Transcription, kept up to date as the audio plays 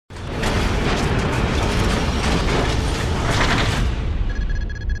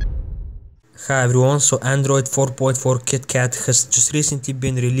Hi everyone, so Android 4.4 KitKat has just recently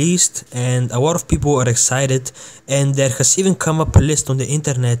been released and a lot of people are excited, and there has even come up a list on the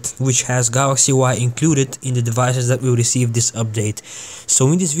internet which has Galaxy Y included in the devices that will receive this update.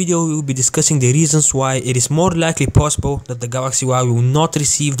 So in this video we will be discussing the reasons why it is more likely possible that the Galaxy Y will not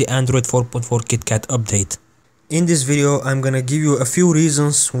receive the Android 4.4 KitKat update. In this video, I'm gonna give you a few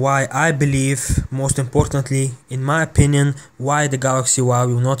reasons why I believe, most importantly, in my opinion, why the Galaxy Y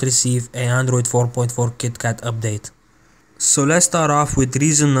will not receive an Android 4.4 KitKat update. So let's start off with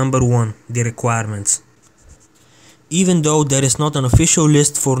reason number 1, the requirements. Even though there is not an official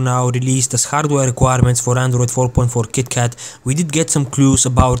list for now released as hardware requirements for Android 4.4 KitKat, we did get some clues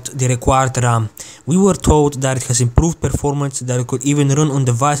about the required RAM. We were told that it has improved performance, that it could even run on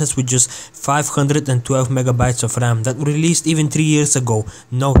devices with just 512 megabytes of RAM that were released even 3 years ago.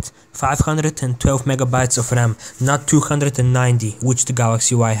 Note, 512 megabytes of RAM, not 290, which the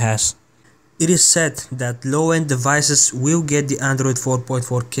Galaxy Y has. It is said that low-end devices will get the Android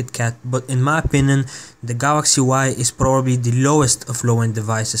 4.4 KitKat, but in my opinion, the Galaxy Y is probably the lowest of low-end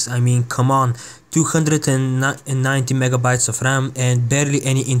devices. I mean, come on, 290 megabytes of RAM and barely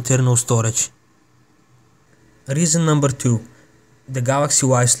any internal storage. Reason number 2, the Galaxy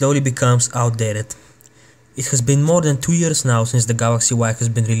Y slowly becomes outdated. It has been more than 2 years now since the Galaxy Y has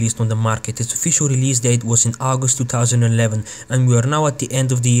been released on the market. Its official release date was in August 2011 and we are now at the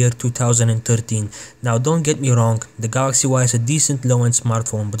end of the year 2013. Now don't get me wrong, the Galaxy Y is a decent low-end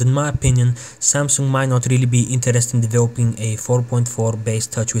smartphone, but in my opinion, Samsung might not really be interested in developing a 4.4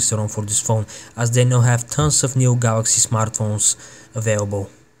 based TouchWiz ROM for this phone, as they now have tons of new Galaxy smartphones available.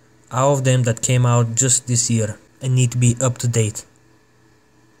 All of them that came out just this year and need to be up to date.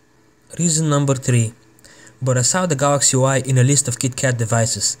 Reason number 3. But I saw the Galaxy Y in a list of KitKat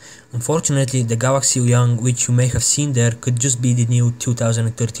devices. Unfortunately, the Galaxy Young, which you may have seen there, could just be the new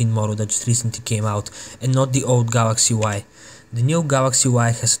 2013 model that just recently came out, and not the old Galaxy Y. The new Galaxy Y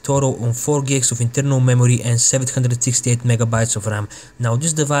has a total of 4 gigs of internal memory and 768 megabytes of RAM. Now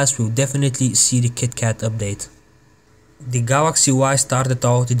this device will definitely see the KitKat update. The Galaxy Y started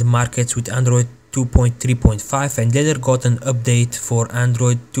out in the markets with Android 2.3.5 and later got an update for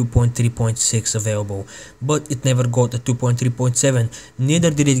Android 2.3.6 available, but it never got a 2.3.7,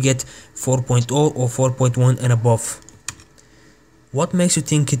 neither did it get 4.0 or 4.1 and above. What makes you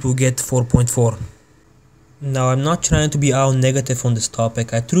think it will get 4.4? Now, I'm not trying to be all negative on this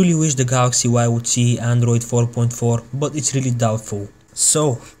topic. I truly wish the Galaxy Y would see Android 4.4, but it's really doubtful.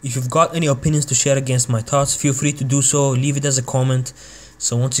 So, if you've got any opinions to share against my thoughts, feel free to do so, leave it as a comment.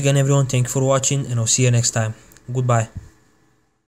 So once again everyone, thank you for watching and I'll see you next time. Goodbye.